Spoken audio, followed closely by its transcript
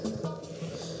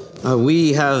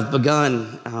We have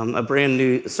begun a brand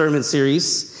new sermon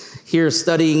series here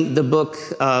studying the book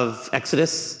of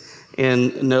Exodus.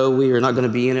 And no, we are not going to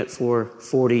be in it for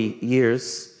 40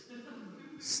 years.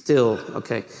 Still,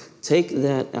 okay. Take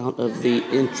that out of the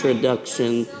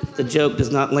introduction. The joke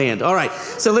does not land. All right.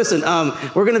 So listen,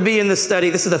 we're going to be in this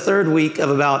study. This is the third week of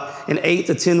about an 8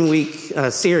 to 10 week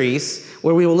series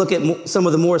where we will look at some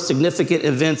of the more significant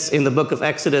events in the book of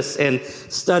Exodus and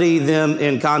study them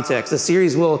in context. The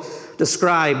series will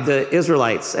describe the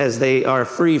Israelites as they are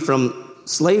free from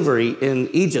slavery in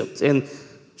Egypt and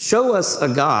show us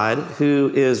a God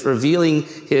who is revealing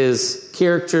his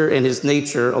character and his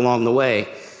nature along the way.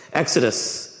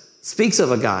 Exodus speaks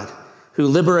of a God who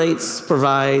liberates,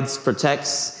 provides,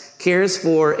 protects, cares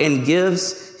for, and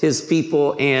gives his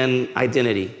people an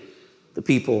identity, the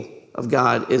people of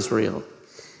God, Israel.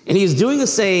 And he is doing the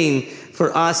same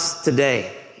for us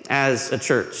today as a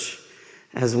church,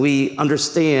 as we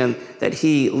understand that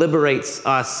he liberates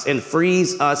us and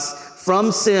frees us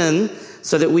from sin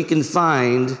so that we can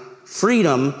find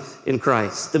freedom in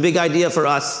Christ. The big idea for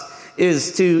us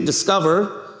is to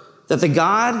discover that the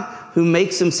God who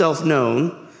makes himself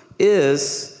known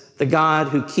is the God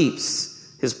who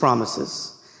keeps his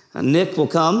promises. Nick will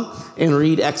come and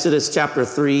read Exodus chapter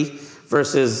 3,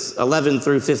 verses 11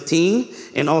 through 15,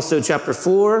 and also chapter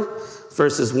 4,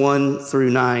 verses 1 through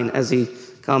 9. As he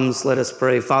comes, let us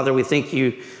pray. Father, we thank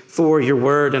you for your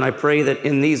word, and I pray that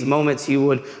in these moments you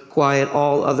would quiet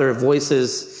all other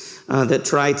voices that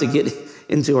try to get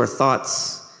into our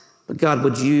thoughts. But God,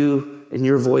 would you and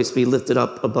your voice be lifted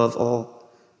up above all?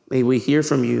 May we hear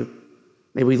from you.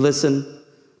 May we listen.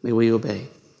 May we obey.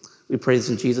 We pray this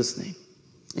in Jesus' name.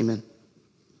 Amen.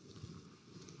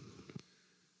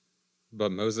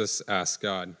 But Moses asked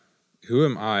God, "Who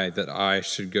am I that I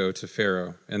should go to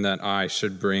Pharaoh and that I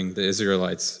should bring the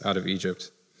Israelites out of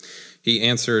Egypt?" He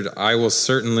answered, "I will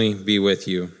certainly be with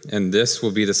you, and this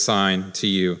will be the sign to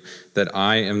you that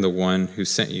I am the one who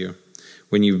sent you.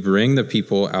 When you bring the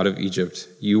people out of Egypt,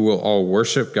 you will all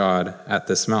worship God at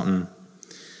this mountain."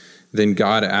 Then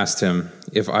God asked him,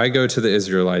 "If I go to the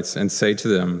Israelites and say to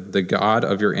them, 'The God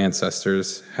of your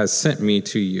ancestors has sent me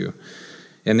to you,'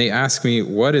 and they ask me,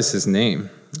 'What is his name?'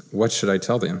 what should I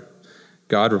tell them?"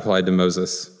 God replied to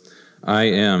Moses, "I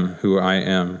am who I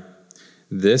am.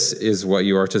 This is what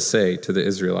you are to say to the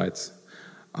Israelites.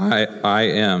 I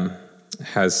am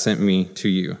has sent me to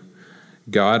you."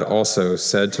 God also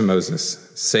said to Moses,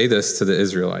 "Say this to the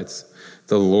Israelites,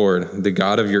 'The Lord, the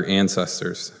God of your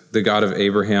ancestors, the God of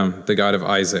Abraham, the God of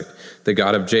Isaac, the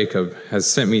God of Jacob, has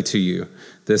sent me to you.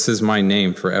 This is my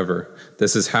name forever.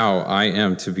 This is how I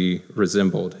am to be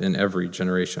resembled in every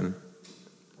generation."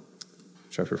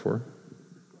 Chapter 4.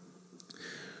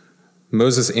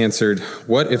 Moses answered,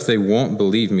 "What if they won't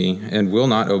believe me and will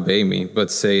not obey me, but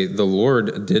say, 'The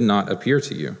Lord did not appear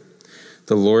to you'?"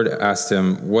 The Lord asked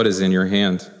him, "What is in your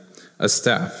hand?" "A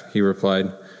staff," he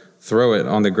replied. "Throw it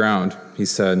on the ground," he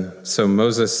said. So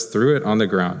Moses threw it on the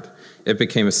ground. It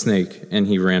became a snake, and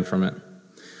he ran from it.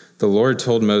 The Lord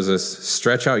told Moses,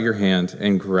 "Stretch out your hand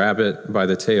and grab it by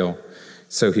the tail."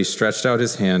 So he stretched out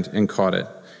his hand and caught it,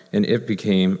 and it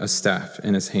became a staff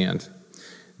in his hand.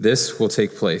 "This will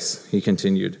take place," he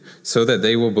continued, "so that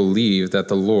they will believe that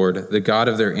the Lord, the God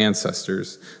of their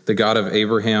ancestors, the God of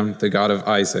Abraham, the God of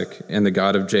Isaac, and the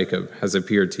God of Jacob, has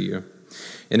appeared to you."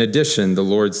 In addition, the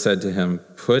Lord said to him,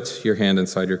 "Put your hand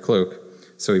inside your cloak."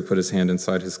 So he put his hand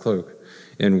inside his cloak.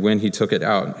 And when he took it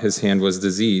out, his hand was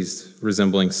diseased,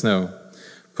 resembling snow.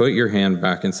 "Put your hand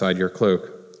back inside your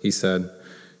cloak," he said.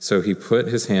 So he put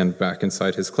his hand back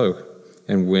inside his cloak.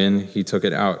 And when he took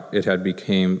it out, it had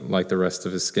become like the rest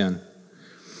of his skin.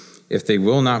 If they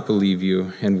will not believe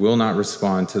you and will not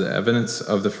respond to the evidence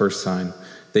of the first sign,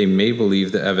 they may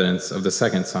believe the evidence of the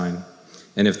second sign.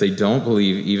 And if they don't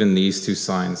believe even these two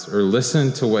signs, or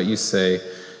listen to what you say,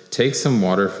 take some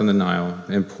water from the Nile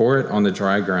and pour it on the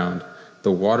dry ground.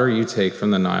 The water you take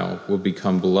from the Nile will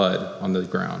become blood on the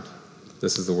ground.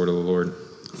 This is the word of the Lord.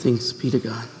 Thanks be to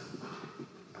God.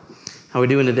 How are we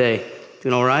doing today?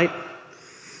 Doing all right?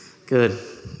 Good.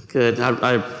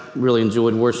 I really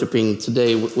enjoyed worshiping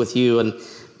today with you, and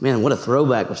man, what a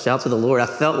throwback. Shout to the Lord. I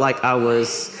felt like I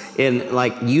was in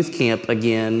youth camp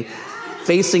again,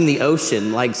 facing the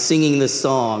ocean, singing this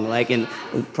song,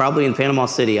 probably in Panama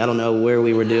City. I don't know where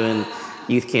we were doing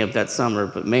youth camp that summer,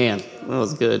 but man, that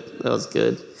was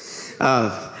good.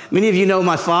 Many of you know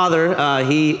my father.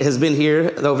 He has been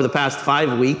here over the past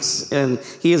 5 weeks, and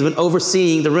he has been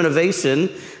overseeing the renovation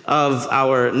of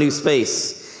our new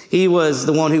space. He was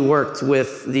the one who worked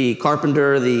with the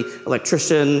carpenter, the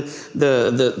electrician,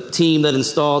 the team that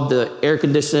installed the air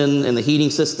condition and the heating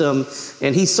system.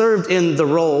 And he served in the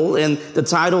role and the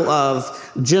title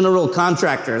of general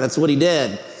contractor. That's what he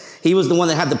did. He was the one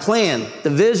that had the plan, the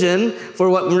vision for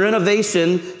what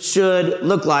renovation should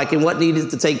look like and what needed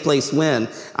to take place when.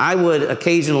 I would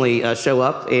occasionally show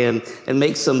up and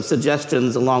make some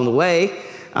suggestions along the way.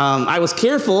 I was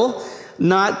careful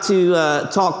not to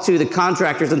talk to the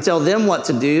contractors and tell them what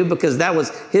to do because that was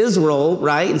his role,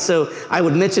 right? And so I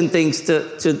would mention things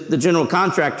to the general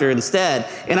contractor instead.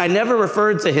 And I never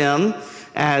referred to him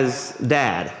as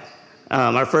Dad.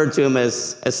 I referred to him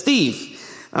as Steve,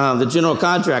 the general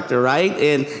contractor, right?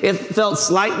 And it felt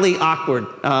slightly awkward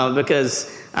because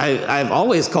I've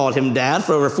always called him Dad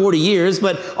for over 40 years,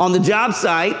 but on the job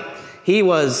site, he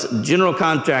was general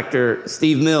contractor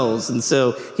Steve Mills, and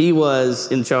so he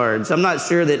was in charge. I'm not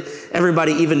sure that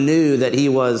everybody even knew that he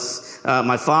was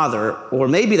my father, or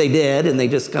maybe they did, and they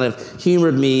just kind of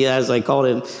humored me as I called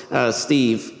him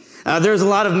Steve. There's a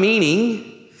lot of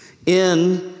meaning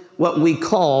in what we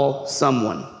call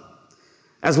someone,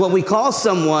 as what we call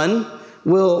someone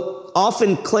will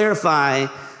often clarify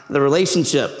the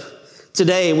relationship.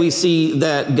 Today, we see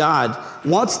that God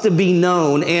wants to be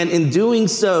known, and in doing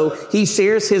so, he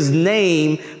shares his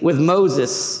name with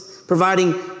Moses,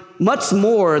 providing much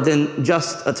more than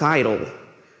just a title.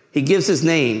 He gives his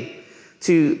name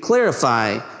to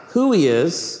clarify who he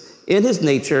is in his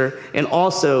nature and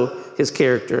also his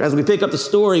character. As we pick up the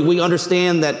story, we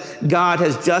understand that God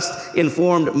has just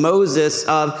informed Moses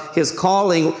of his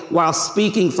calling while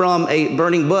speaking from a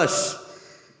burning bush.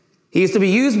 He is to be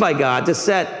used by God to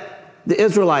set the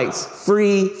Israelites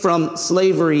free from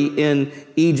slavery in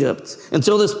Egypt.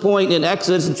 Until this point in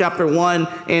Exodus in chapter 1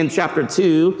 and chapter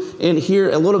 2, and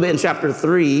here a little bit in chapter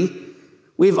 3,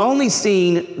 we've only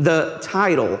seen the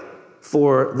title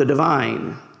for the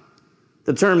divine,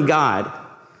 the term God.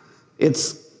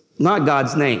 It's not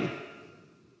God's name.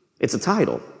 It's a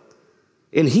title.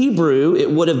 In Hebrew,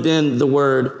 it would have been the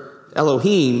word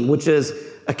Elohim, which is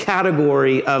a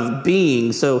category of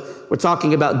being. So we're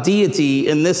talking about deity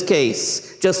in this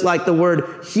case, just like the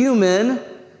word human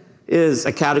is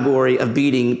a category of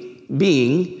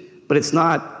being, but it's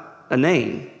not a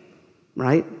name,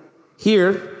 right?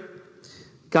 Here,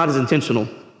 God is intentional.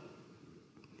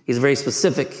 He's very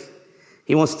specific.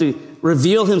 He wants to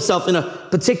reveal himself in a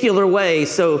particular way.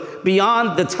 So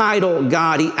beyond the title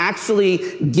God, he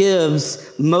actually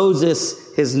gives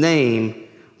Moses his name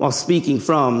while speaking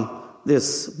from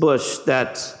this bush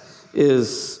that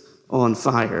is on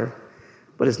fire,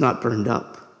 but it's not burned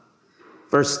up.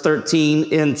 Verse 13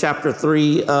 in chapter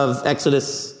 3 of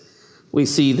Exodus, we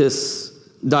see this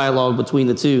dialogue between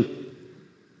the two.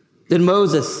 Then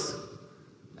Moses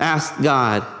asked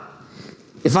God,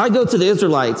 "If I go to the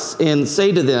Israelites and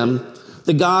say to them,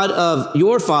 'The God of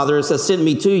your fathers has sent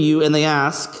me to you,' and they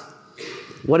ask,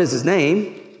 'What is his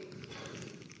name?'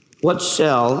 what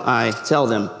shall I tell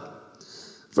them?"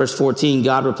 Verse 14,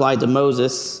 God replied to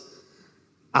Moses,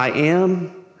 "I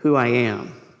am who I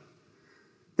am."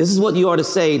 This is what you are to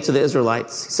say to the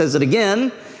Israelites. He says it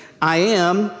again, "I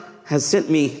am has sent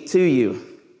me to you."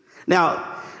 Now,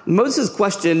 Moses'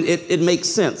 question, it makes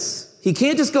sense. He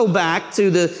can't just go back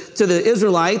to the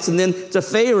Israelites and then to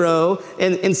Pharaoh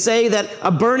and say that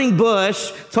a burning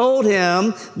bush told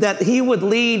him that he would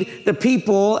lead the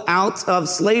people out of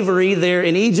slavery there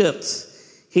in Egypt.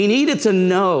 He needed to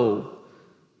know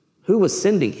who was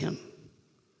sending him.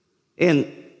 And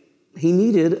he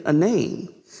needed a name.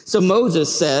 So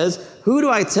Moses says, "Who do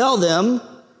I tell them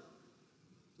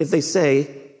if they say,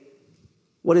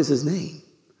 'What is his name?'"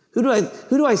 Who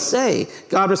do I say?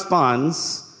 God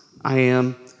responds, "I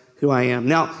am who I am."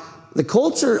 Now, the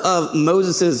culture of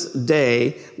Moses'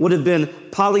 day would have been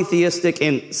polytheistic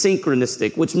and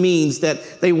synchronistic, which means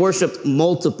that they worshiped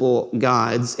multiple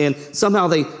gods, and somehow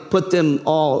they put them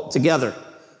all together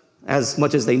as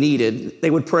much as they needed.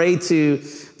 They would pray to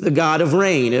the god of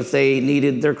rain if they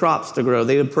needed their crops to grow.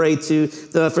 They would pray to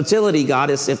the fertility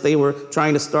goddess if they were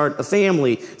trying to start a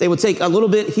family. They would take a little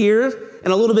bit here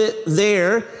and a little bit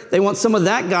there. They want some of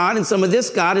that God and some of this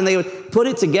God, and they would put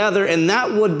it together, and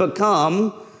that would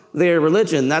become their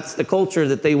religion. That's the culture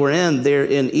that they were in there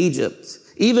in Egypt.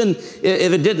 Even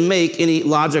if it didn't make any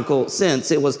logical sense,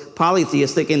 it was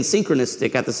polytheistic and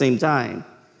synchronistic at the same time.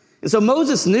 And so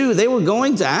Moses knew they were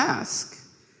going to ask,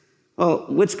 well,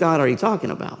 which God are you talking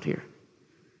about here?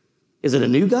 Is it a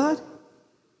new God?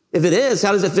 If it is,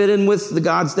 how does it fit in with the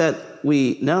gods that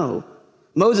we know?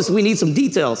 Moses, we need some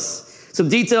details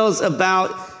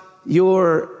about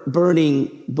your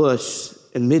burning bush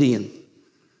in Midian.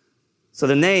 So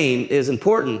the name is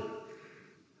important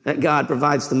that God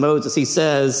provides to Moses. He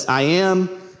says, I am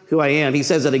who I am. He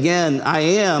says it again, I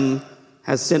am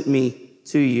has sent me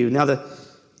to you. Now the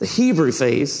Hebrew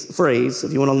phrase,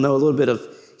 if you want to know a little bit of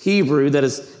Hebrew that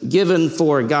is given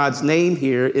for God's name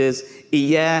here is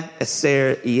Iyeh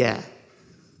Eser Iyeh.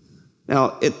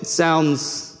 Now it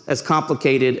sounds as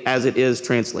complicated as it is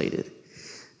translated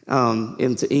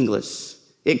into English.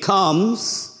 It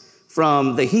comes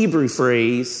from the Hebrew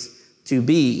phrase to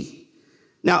be.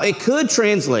 Now it could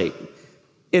translate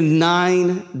in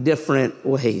 9 different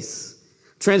ways.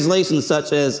 Translations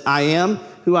such as I am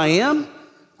who I am,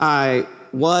 I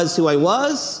was who I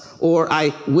was, or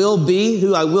I will be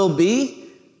who I will be,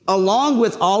 along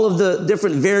with all of the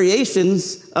different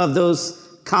variations of those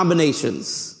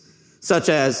combinations, such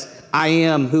as I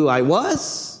am who I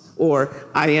was, or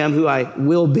I am who I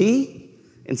will be,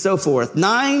 and so forth.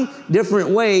 9 different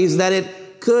ways that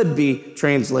it could be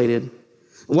translated.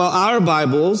 While our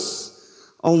Bibles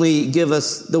only give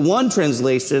us the one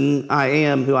translation, I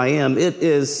am who I am, it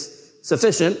is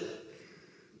sufficient.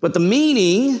 But the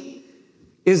meaning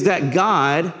is that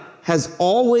God has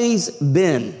always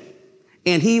been,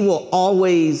 and he will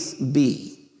always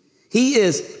be. He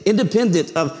is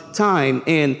independent of time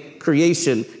and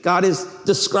creation. God is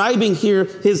describing here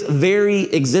his very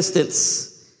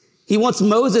existence. He wants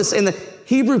Moses and the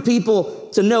Hebrew people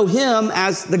to know him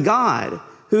as the God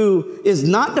who is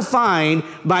not defined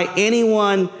by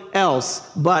anyone else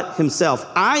but himself.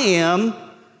 I am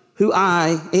who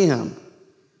I am.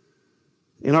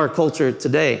 In our culture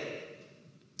today,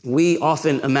 we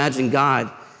often imagine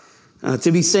God to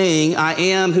be saying, I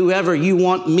am whoever you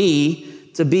want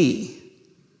me to be.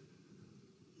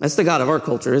 That's the God of our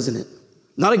culture, isn't it?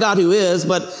 Not a God who is,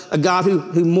 but a God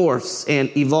who morphs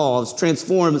and evolves,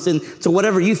 transforms into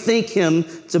whatever you think him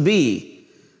to be.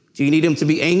 Do you need him to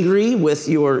be angry with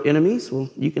your enemies? Well,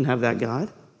 you can have that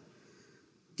God.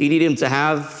 Do you need him to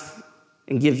have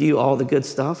and give you all the good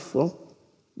stuff? Well,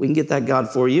 we can get that God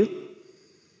for you.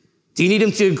 Do you need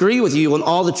him to agree with you on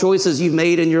all the choices you've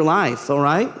made in your life? All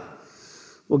right.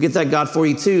 We'll get that God for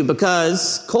you too,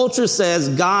 because culture says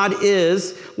God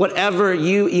is whatever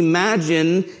you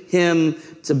imagine him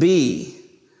to be.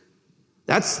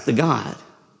 That's the God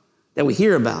that we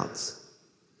hear about.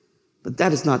 But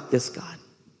that is not this God.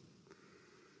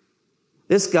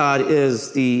 This God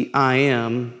is the I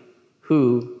am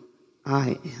who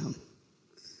I am.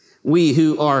 We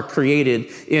who are created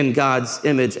in God's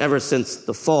image ever since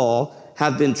the fall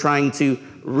have been trying to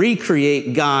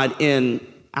recreate God in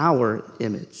our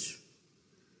image.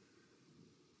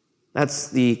 That's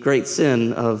the great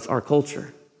sin of our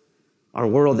culture, our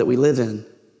world that we live in.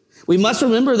 We must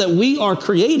remember that we are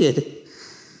created.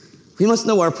 We must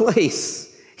know our place.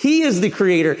 He is the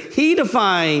creator. He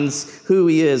defines who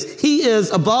he is. He is,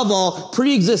 above all,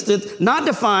 pre-existent, not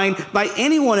defined by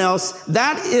anyone else.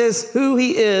 That is who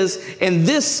he is, and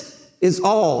this is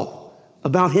all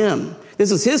about him.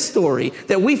 This is his story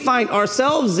that we find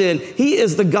ourselves in. He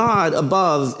is the God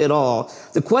above it all.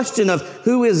 The question of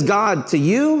who is God to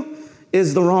you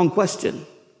is the wrong question.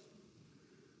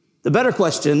 The better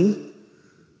question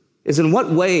is, in what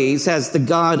ways has the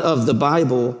God of the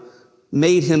Bible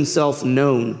made himself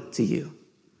known to you?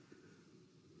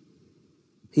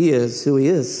 He is who he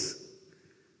is.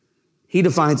 He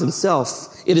defines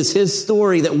himself. It is his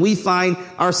story that we find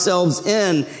ourselves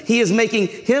in. He is making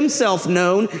himself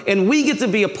known, and we get to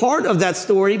be a part of that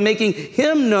story, making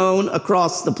him known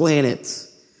across the planet.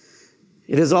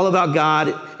 It is all about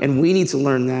God, and we need to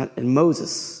learn that. And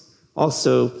Moses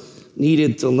also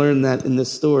needed to learn that in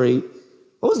this story.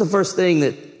 What was the first thing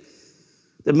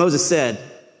that Moses said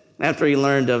after he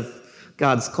learned of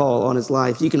God's call on his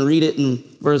life? You can read it in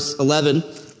verse 11,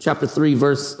 chapter 3,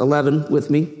 verse 11 with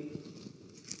me.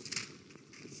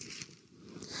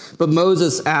 But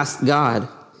Moses asked God,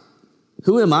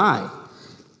 who am I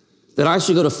that I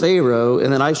should go to Pharaoh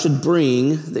and that I should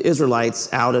bring the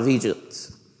Israelites out of Egypt?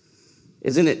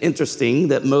 Isn't it interesting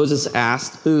that Moses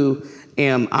asked, who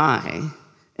am I?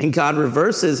 And God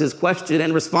reverses his question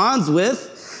and responds with,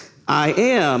 I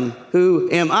am. Who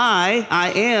am I?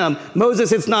 I am.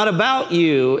 Moses, it's not about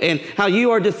you and how you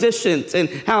are deficient and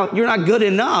how you're not good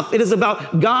enough. It is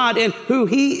about God and who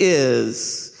he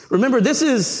is. Remember, this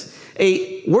is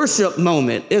a worship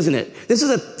moment, isn't it? This is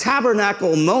a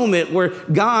tabernacle moment where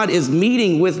God is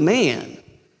meeting with man.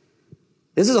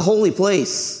 This is a holy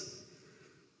place.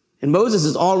 And Moses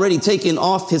has already taken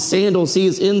off his sandals. He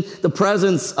is in the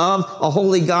presence of a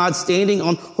holy God, standing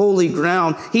on holy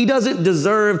ground. He doesn't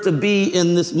deserve to be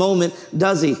in this moment,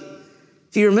 does he?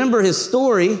 If you remember his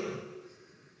story,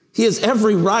 he has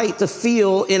every right to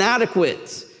feel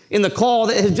inadequate in the call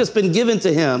that has just been given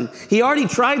to him. He already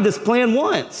tried this plan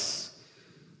once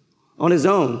on his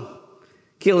own,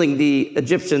 killing the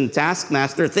Egyptian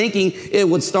taskmaster, thinking it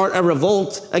would start a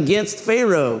revolt against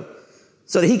Pharaoh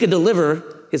so that he could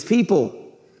deliver his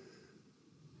people.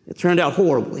 It turned out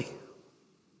horribly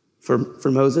for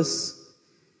Moses.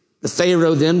 The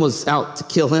Pharaoh then was out to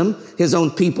kill him. His own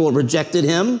people rejected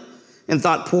him and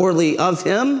thought poorly of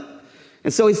him.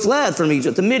 And so he fled from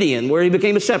Egypt to Midian, where he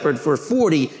became a shepherd for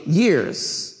 40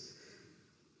 years.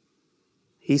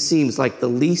 He seems like the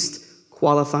least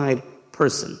qualified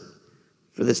person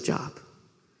for this job.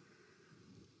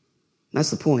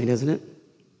 That's the point, isn't it?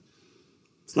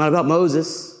 It's not about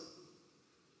Moses.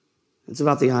 It's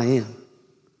about the I am.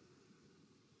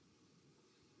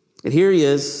 And here he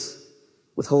is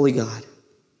with holy God.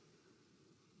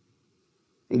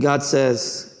 And God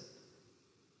says,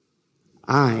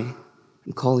 I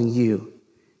am calling you.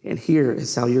 And here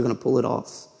is how you're going to pull it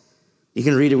off. You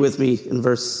can read it with me in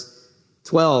verse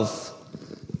 12.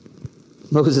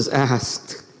 Moses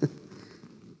asked,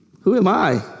 who am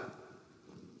I?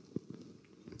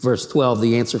 Verse 12,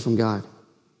 the answer from God.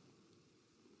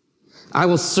 I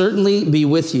will certainly be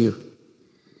with you.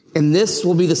 And this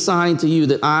will be the sign to you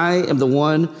that I am the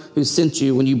one who sent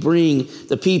you when you bring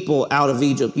the people out of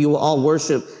Egypt. You will all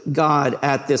worship God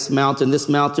at this mountain. This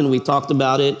mountain, we talked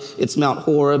about it. It's Mount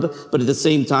Horeb, but at the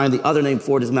same time, the other name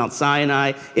for it is Mount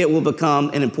Sinai. It will become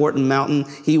an important mountain.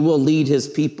 He will lead his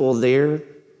people there.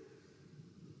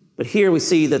 But here we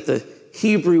see that the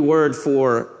Hebrew word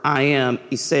for I am,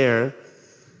 Iser,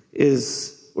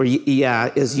 is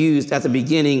used at the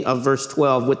beginning of verse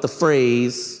 12 with the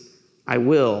phrase, I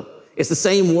will. It's the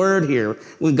same word here.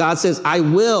 When God says, I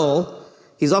will,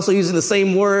 he's also using the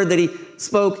same word that he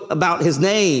spoke about his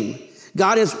name.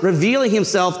 God is revealing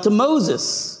himself to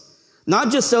Moses,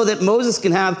 not just so that Moses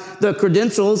can have the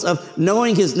credentials of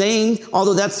knowing his name,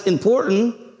 although that's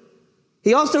important.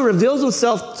 He also reveals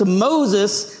himself to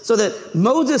Moses so that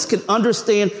Moses can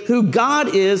understand who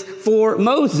God is for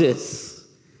Moses.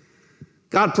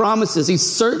 God promises, he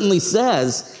certainly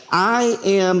says, I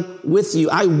am with you.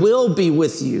 I will be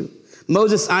with you.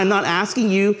 Moses, I'm not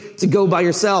asking you to go by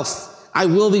yourself. I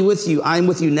will be with you. I am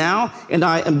with you now, and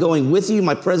I am going with you.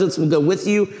 My presence will go with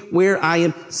you where I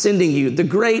am sending you. The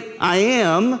great I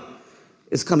am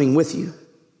is coming with you.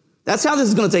 That's how this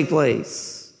is going to take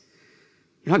place.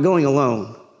 You're not going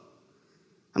alone.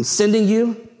 I'm sending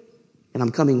you, and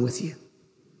I'm coming with you.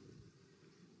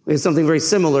 We have something very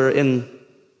similar in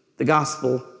the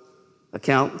gospel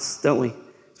accounts, don't we?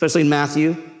 Especially in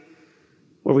Matthew,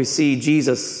 where we see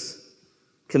Jesus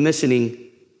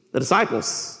commissioning the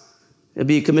disciples. It'd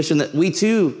be a commission that we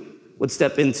too would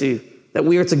step into, that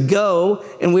we are to go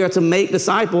and we are to make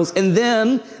disciples. And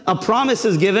then a promise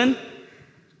is given.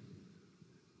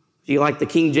 Do you like the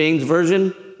King James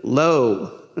Version?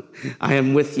 Lo, I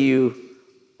am with you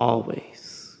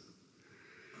always.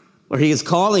 Where he is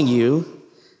calling you,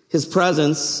 his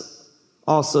presence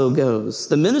also goes.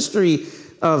 The ministry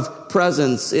of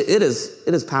presence, it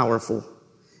is powerful.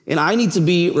 And I need to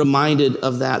be reminded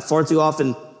of that far too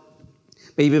often,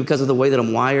 maybe because of the way that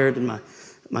I'm wired and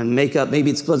my makeup,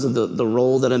 maybe it's because of the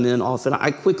role that I'm in often.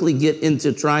 I quickly get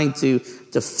into trying to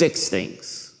fix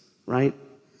things, right?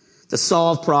 To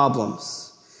solve problems.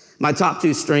 My top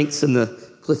two strengths in the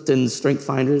Clifton Strength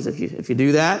Finders, if you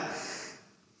do that,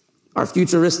 are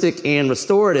futuristic and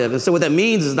restorative. And so what that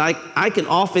means is that I can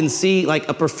often see like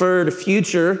a preferred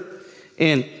future,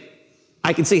 and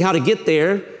I can see how to get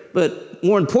there, but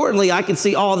more importantly, I can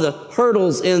see all the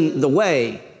hurdles in the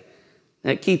way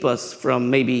that keep us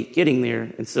from maybe getting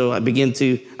there. And so I begin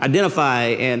to identify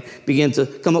and begin to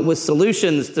come up with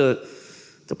solutions to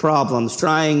problems,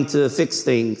 trying to fix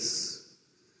things.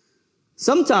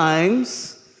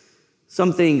 Sometimes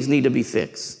some things need to be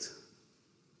fixed,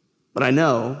 but I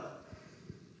know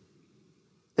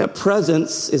that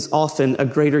presence is often a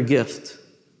greater gift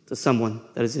to someone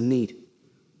that is in need.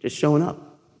 Just showing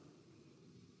up.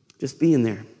 Just being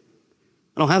there.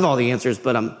 I don't have all the answers,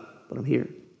 but I'm here.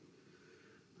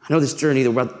 I know this journey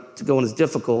that we're about to go on is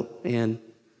difficult, and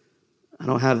I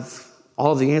don't have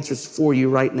all of the answers for you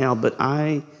right now, but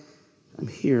I am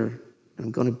here, and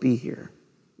I'm going to be here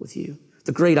with you.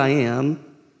 The great I am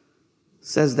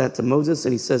says that to Moses,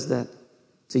 and he says that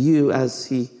to you as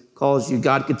he calls you.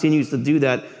 God continues to do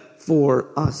that for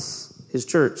us, his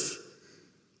church.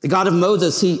 The God of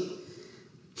Moses,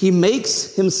 he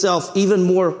makes himself even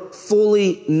more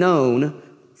fully known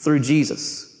through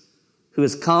Jesus, who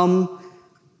has come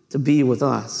to be with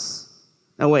us.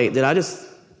 Now wait, did I just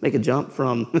make a jump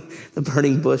from the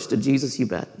burning bush to Jesus? You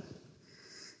bet.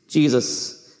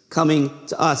 Jesus coming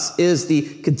to us is the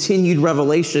continued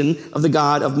revelation of the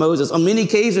God of Moses. On many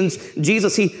occasions,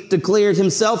 Jesus, he declared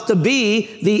himself to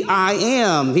be the I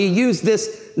am. He used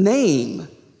this name.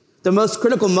 The most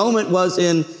critical moment was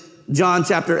in John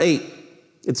chapter 8.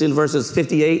 It's in verses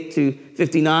 58 to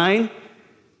 59.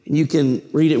 You can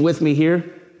read it with me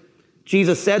here.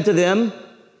 Jesus said to them,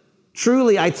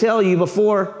 "Truly I tell you,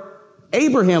 before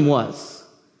Abraham was,"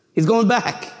 he's going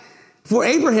back, "before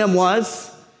Abraham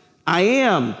was, I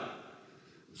am."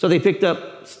 So they picked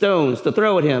up stones to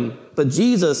throw at him, but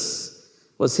Jesus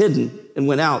was hidden and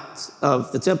went out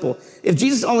of the temple. If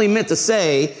Jesus only meant to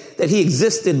say that he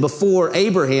existed before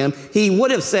Abraham, he would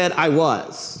have said, "I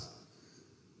was."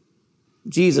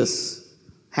 Jesus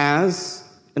has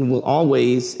and will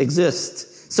always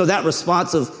exist. So that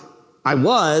response of "I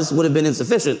was" would have been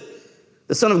insufficient.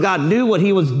 The Son of God knew what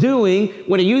he was doing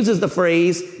when he uses the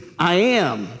phrase, "I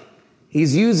am."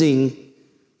 He's using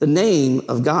the name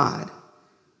of God.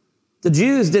 The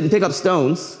Jews didn't pick up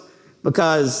stones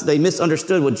because they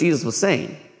misunderstood what Jesus was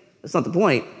saying. That's not the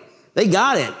point. They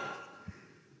got it.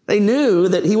 They knew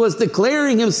that he was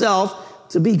declaring himself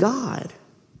to be God,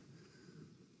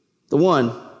 the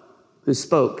one who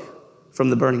spoke from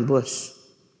the burning bush.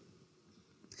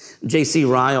 J.C.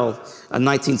 Ryle, a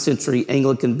 19th century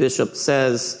Anglican bishop,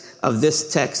 says of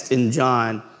this text in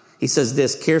John, he says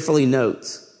this: "Carefully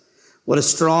note what a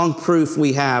strong proof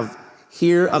we have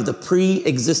here of the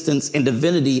pre-existence and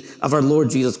divinity of our Lord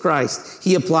Jesus Christ.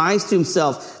 He applies to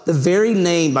himself the very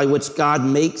name by which God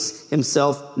makes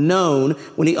himself known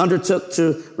when he undertook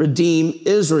to redeem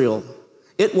Israel.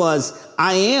 It was,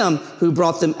 'I am who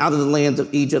brought them out of the land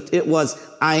of Egypt.' It was,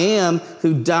 'I am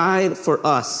who died for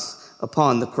us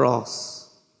upon the cross.'"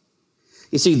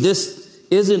 You see, this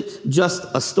isn't just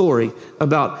a story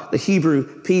about the Hebrew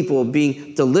people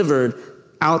being delivered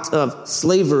out of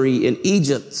slavery in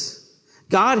Egypt.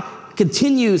 God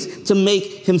continues to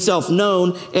make himself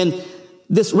known, and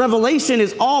this revelation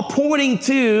is all pointing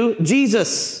to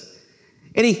Jesus.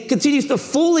 And he continues to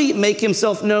fully make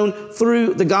himself known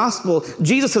through the gospel.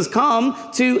 Jesus has come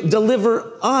to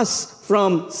deliver us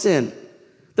from sin,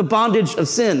 the bondage of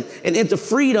sin, and into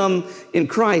freedom in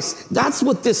Christ. That's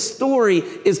what this story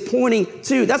is pointing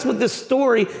to. That's what this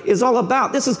story is all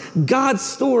about. This is God's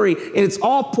story, and it's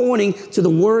all pointing to the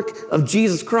work of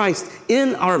Jesus Christ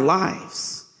in our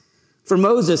lives. For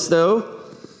Moses, though,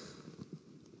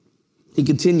 he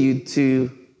continued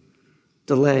to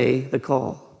delay the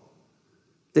call,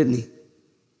 didn't he?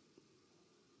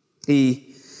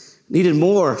 He needed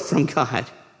more from God.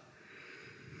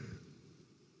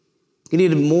 He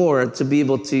needed more to be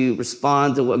able to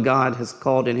respond to what God has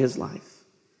called in his life.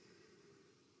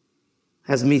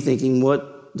 Has me thinking,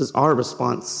 what does our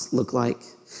response look like?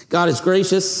 God is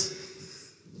gracious.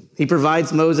 He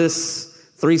provides Moses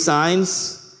 3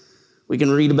 signs. We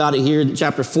can read about it here in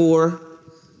chapter 4,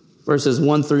 verses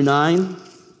 1 through 9.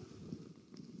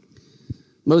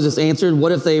 Moses answered,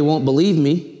 "What if they won't believe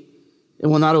me and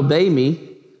will not obey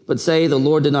me, but say, 'The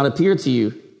Lord did not appear to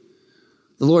you'?"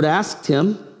 The Lord asked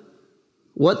him,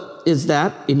 "What is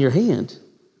that in your hand?"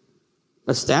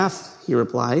 "A staff," he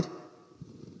replied.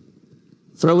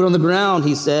 "Throw it on the ground,"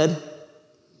 he said.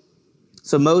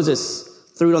 So Moses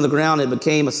threw it on the ground, and it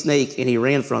became a snake, and he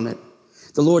ran from it.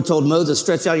 The Lord told Moses,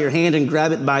 "Stretch out your hand and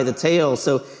grab it by the tail."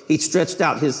 So he stretched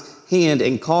out his hand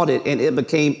and caught it, and it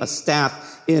became a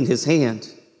staff in his hand.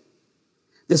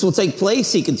 "This will take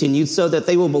place," he continued, "so that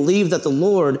they will believe that the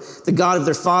Lord, the God of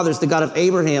their fathers, the God of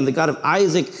Abraham, the God of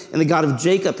Isaac, and the God of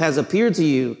Jacob has appeared to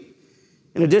you."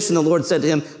 In addition, the Lord said to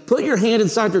him, "Put your hand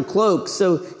inside your cloak."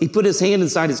 So he put his hand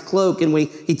inside his cloak, and when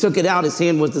he took it out, his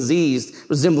hand was diseased,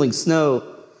 resembling snow.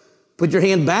 "Put your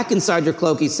hand back inside your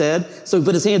cloak," he said. So he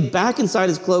put his hand back inside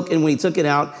his cloak, and when he took it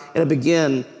out, it had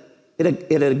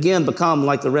again become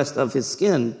like the rest of his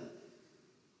skin.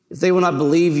 If they will not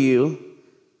believe you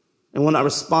and will not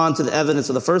respond to the evidence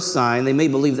of the first sign, they may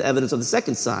believe the evidence of the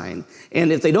second sign.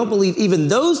 And if they don't believe even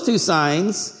those 2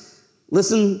 signs,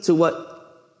 listen to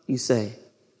what you say.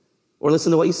 Or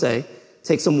listen to what you say.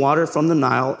 Take some water from the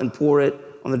Nile and pour it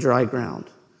on the dry ground.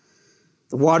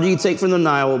 The water you take from the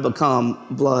Nile will become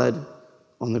blood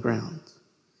on the ground.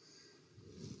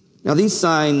 Now these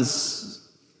signs,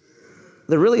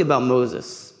 they're really about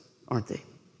Moses, aren't they?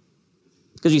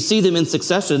 Because you see them in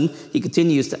succession. He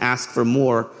continues to ask for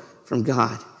more from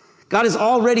God. God has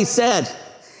already said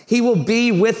he will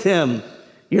be with him.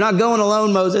 You're not going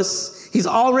alone, Moses. He's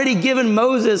already given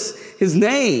Moses his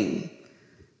name.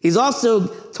 He's also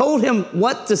told him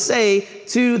what to say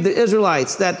to the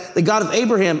Israelites, that the God of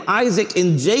Abraham, Isaac,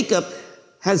 and Jacob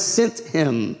has sent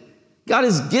him. God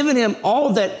has given him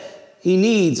all that he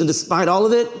needs, and despite all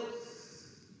of it,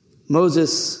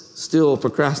 Moses still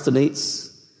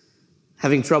procrastinates,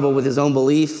 having trouble with his own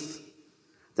belief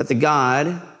that the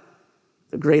God,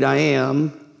 the great I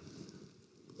am,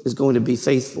 is going to be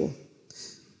faithful.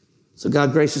 So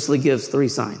God graciously gives 3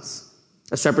 signs.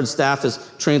 A shepherd's staff is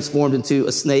transformed into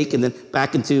a snake and then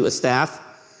back into a staff.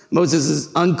 Moses'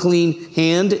 unclean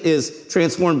hand is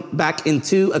transformed back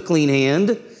into a clean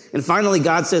hand. And finally,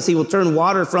 God says he will turn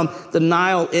water from the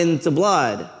Nile into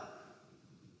blood.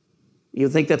 You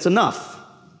think that's enough?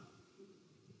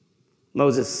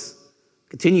 Moses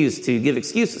continues to give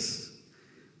excuses.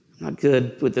 I'm not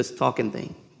good with this talking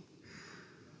thing.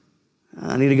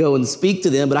 I need to go and speak to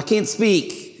them, but I can't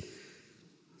speak.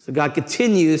 So God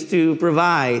continues to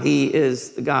provide. He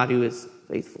is the God who is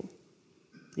faithful.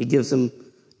 He gives him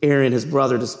Aaron, his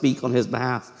brother, to speak on his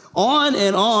behalf. On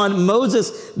and on,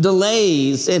 Moses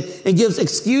delays and gives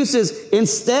excuses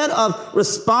instead of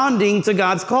responding to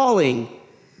God's calling.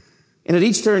 And at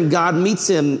each turn, God meets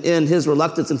him in his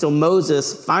reluctance until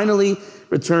Moses finally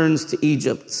returns to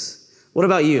Egypt. What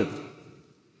about you?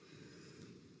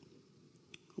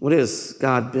 What has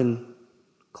God been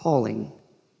calling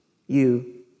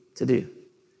you to do?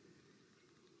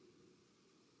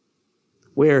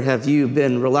 Where have you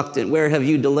been reluctant? Where have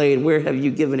you delayed? Where have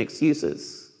you given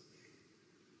excuses?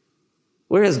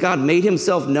 Where has God made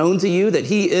himself known to you that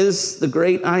he is the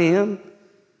great I am?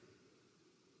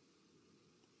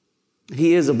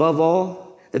 He is above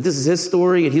all, that this is his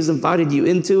story and he's invited you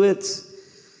into it,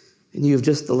 and you have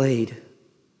just delayed,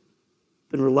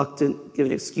 been reluctant,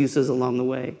 giving excuses along the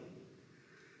way.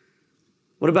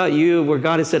 What about you, where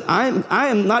God has said, I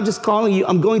am not just calling you,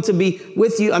 I'm going to be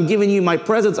with you, I'm giving you my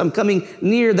presence, I'm coming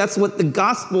near. That's what the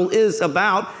gospel is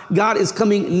about. God is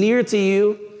coming near to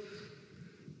you.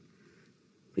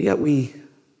 But yet we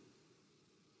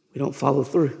don't follow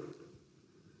through.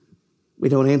 We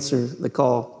don't answer the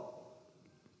call.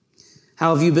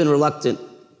 How have you been reluctant?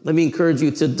 Let me encourage you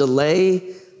to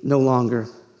delay no longer.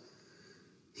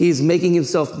 He is making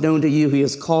himself known to you. He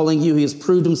is calling you. He has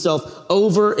proved himself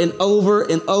over and over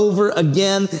and over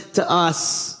again to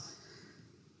us.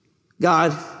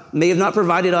 God may have not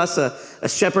provided us a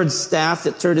shepherd's staff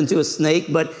that turned into a snake,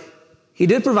 but he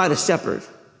did provide a shepherd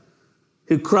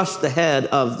who crushed the head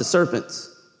of the serpent.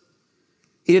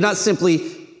 He did not simply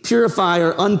purify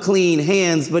our unclean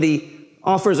hands, but he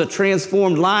offers a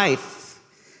transformed life,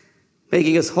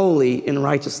 making us holy in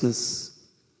righteousness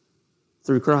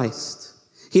through Christ.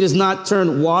 He does not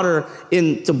turn water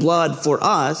into blood for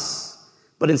us,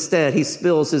 but instead he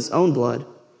spills his own blood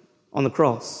on the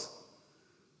cross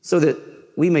so that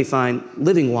we may find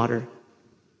living water,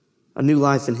 a new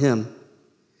life in him.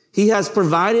 He has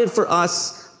provided for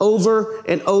us over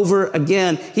and over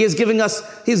again. He's given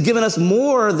us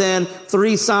more than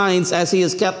 3 signs as he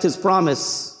has kept his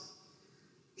promise.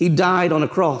 He died on a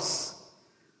cross,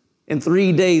 and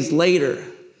 3 days later,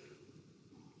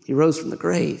 he rose from the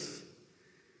grave.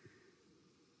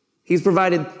 He's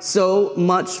provided so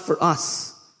much for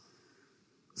us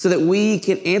so that we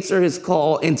can answer his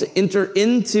call and to enter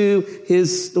into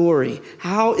his story.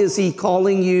 How is he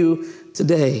calling you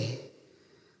today?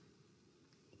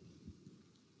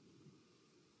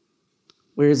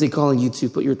 Where is he calling you to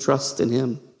put your trust in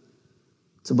him,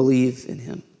 to believe in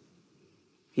him?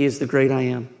 He is the great I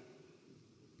am.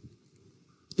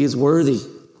 He is worthy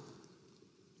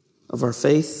of our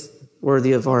faith,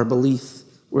 worthy of our belief,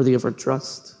 worthy of our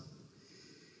trust.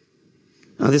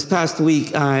 This past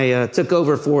week, I took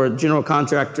over for general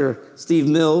contractor Steve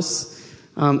Mills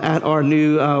at our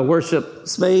new worship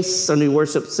space, our new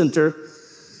worship center.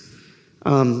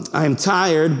 I am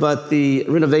tired, but the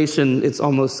renovation, it's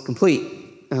almost complete.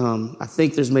 I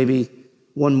think there's maybe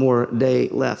one more day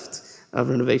left of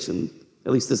renovation,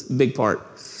 at least this big part.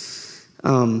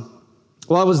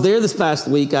 While I was there this past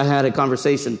week, I had a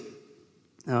conversation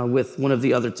with one of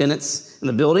the other tenants in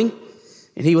the building,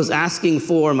 and he was asking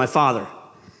for my father.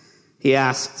 He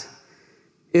asked,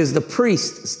 "Is the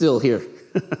priest still here?"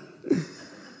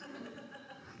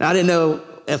 I didn't know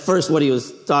at first what he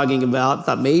was talking about. I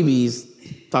thought maybe he's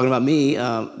talking about me.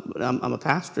 But I'm a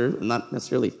pastor, not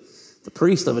necessarily the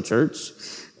priest of a church.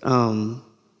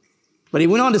 But he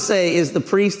went on to say, "Is the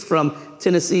priest from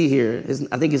Tennessee here?"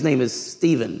 I think his name is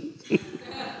Stephen.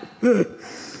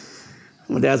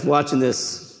 My dad's watching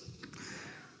this.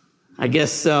 I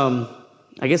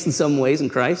guess in some ways in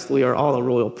Christ, we are all a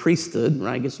royal priesthood,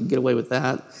 right? I guess you can get away with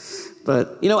that.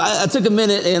 But, I took a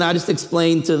minute and I just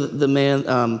explained to the man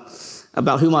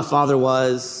about who my father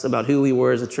was, about who we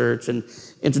were as a church, and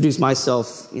introduced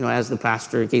myself, as the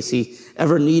pastor in case he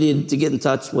ever needed to get in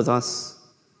touch with us.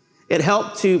 It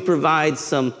helped to provide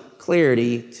some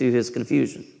clarity to his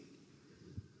confusion.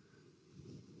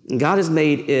 And God has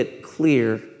made it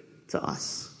clear to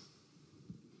us.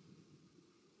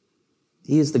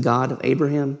 He is the God of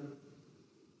Abraham,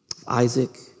 of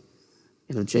Isaac,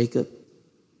 and of Jacob.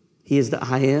 He is the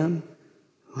I am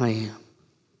who I am.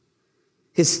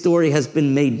 His story has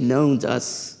been made known to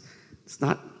us. It's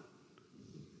not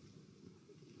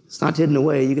hidden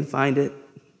away. You can find it.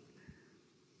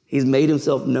 He's made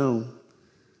himself known.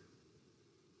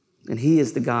 And he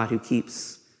is the God who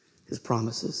keeps his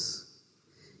promises.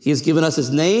 He has given us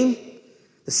his name,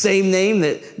 the same name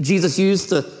that Jesus used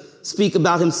to speak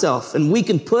about himself. And we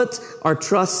can put our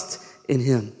trust in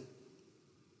him.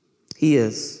 He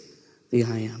is the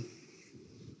I am.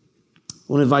 I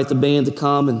want to invite the band to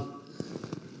come, and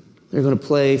they're going to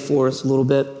play for us a little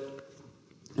bit.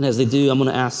 And as they do, I'm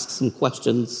going to ask some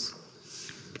questions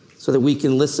so that we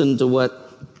can listen to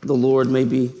what the Lord may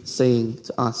be saying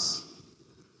to us.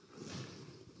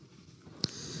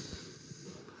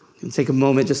 And take a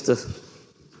moment just to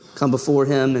come before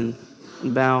him and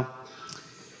bow.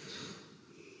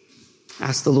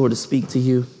 Ask the Lord to speak to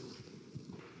you.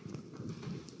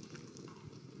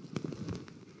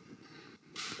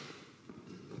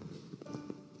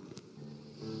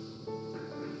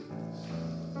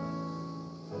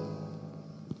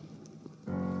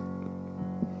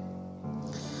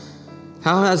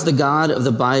 How has the God of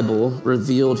the Bible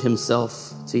revealed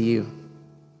himself to you?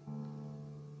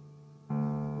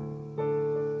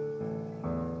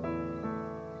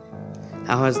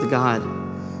 How has the God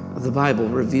of the Bible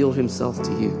revealed himself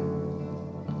to you?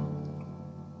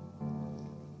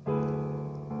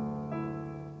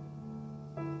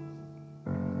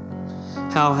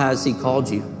 How has he called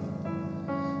you?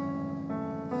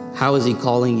 How is he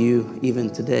calling you even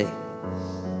today?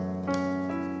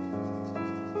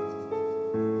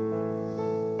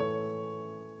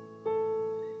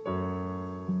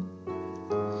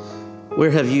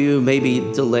 Where have you maybe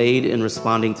delayed in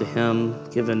responding to him,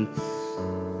 given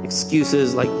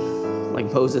excuses like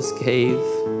Moses gave?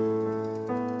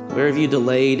 Where have you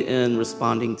delayed in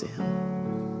responding to him?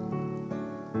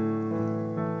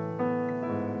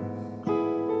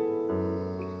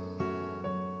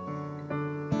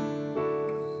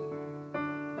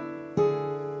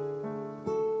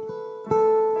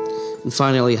 And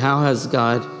finally, how has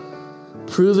God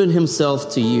proven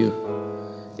himself to you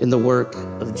in the work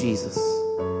of Jesus?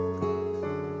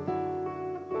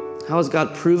 How has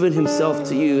God proven himself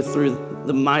to you through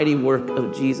the mighty work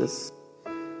of Jesus?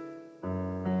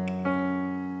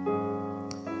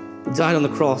 He died on the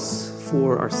cross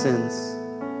for our sins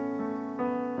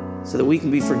so that we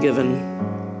can be forgiven.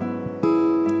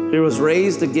 He was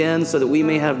raised again so that we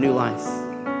may have new life.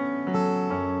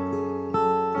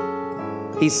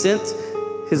 He sent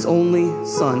his only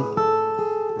Son,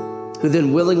 who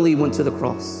then willingly went to the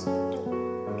cross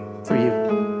for you,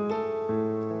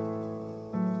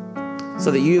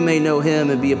 so that you may know him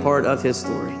and be a part of his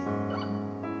story.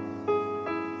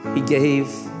 He gave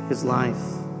his life.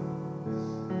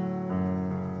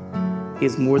 He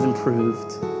has more than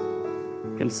proved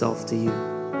himself to you.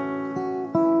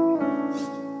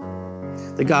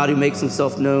 The God who makes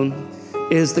himself known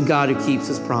is the God who keeps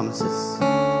his promises.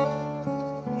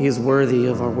 He is worthy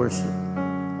of our worship.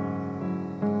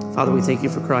 Father, we thank you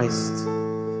for Christ.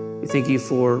 We thank you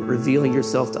for revealing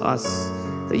yourself to us,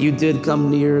 that you did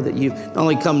come near, that you not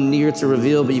only come near to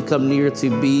reveal, but you've come near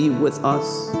to be with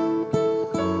us.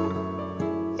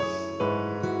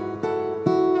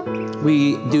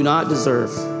 We do not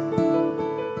deserve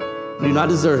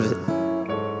it.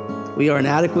 We are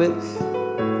inadequate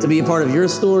to be a part of your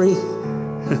story.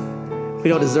 We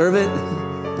don't deserve it.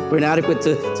 We're inadequate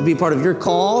to be part of your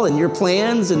call and your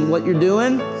plans and what you're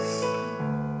doing.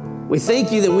 We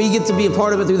thank you that we get to be a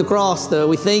part of it through the cross, though.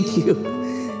 We thank you.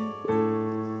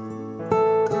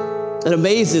 It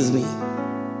amazes me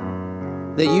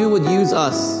that you would use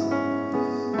us.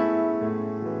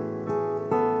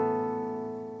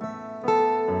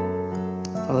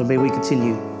 Father, may we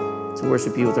continue to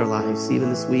worship you with our lives, even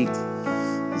this week,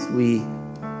 as we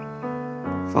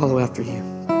follow after you.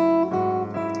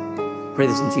 Pray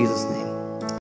this in Jesus' name.